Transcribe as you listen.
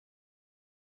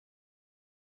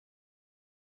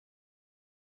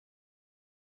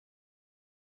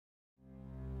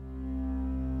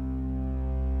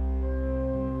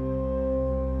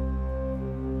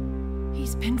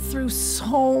been through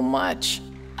so much.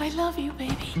 I love you,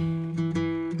 baby.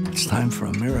 It's time for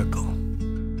a miracle.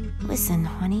 Listen,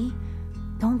 honey,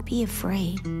 don't be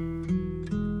afraid.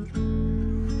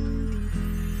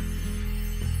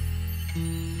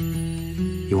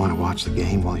 You want to watch the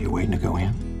game while you're waiting to go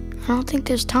in? I don't think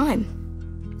there's time.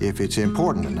 If it's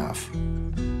important enough,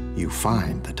 you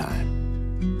find the time.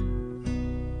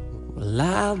 Well,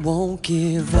 I won't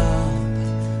give up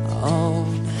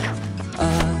on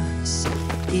us,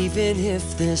 even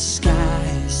if the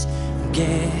skies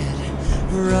get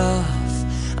rough.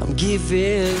 I'm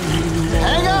giving you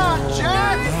Hang on,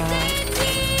 Jack!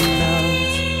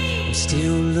 love. I'm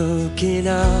still looking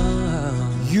up.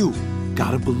 You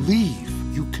gotta believe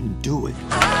you can do it.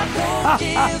 I won't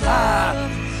give up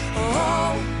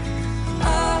on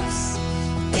us,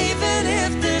 even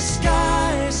if the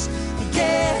skies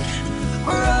get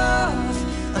rough.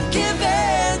 I'm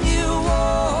giving you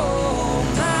all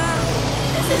my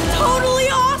This is totally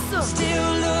awesome!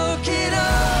 still looking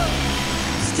up,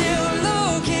 still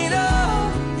looking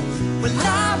up. Well,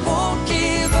 I won't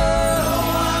give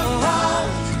up on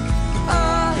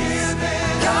us.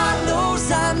 God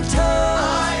knows I'm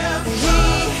tough.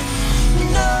 He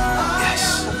knows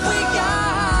we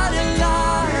got a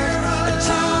lot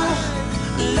to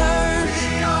learn.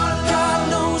 God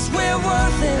knows we're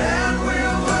worth it, and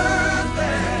we're worth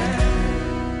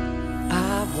it.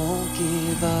 I won't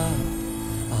give up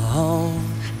on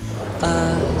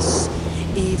us,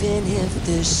 even if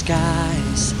the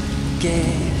skies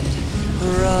get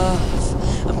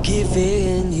rough. I'm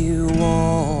giving you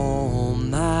all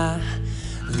my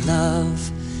love.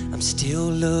 I'm still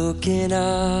looking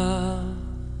up.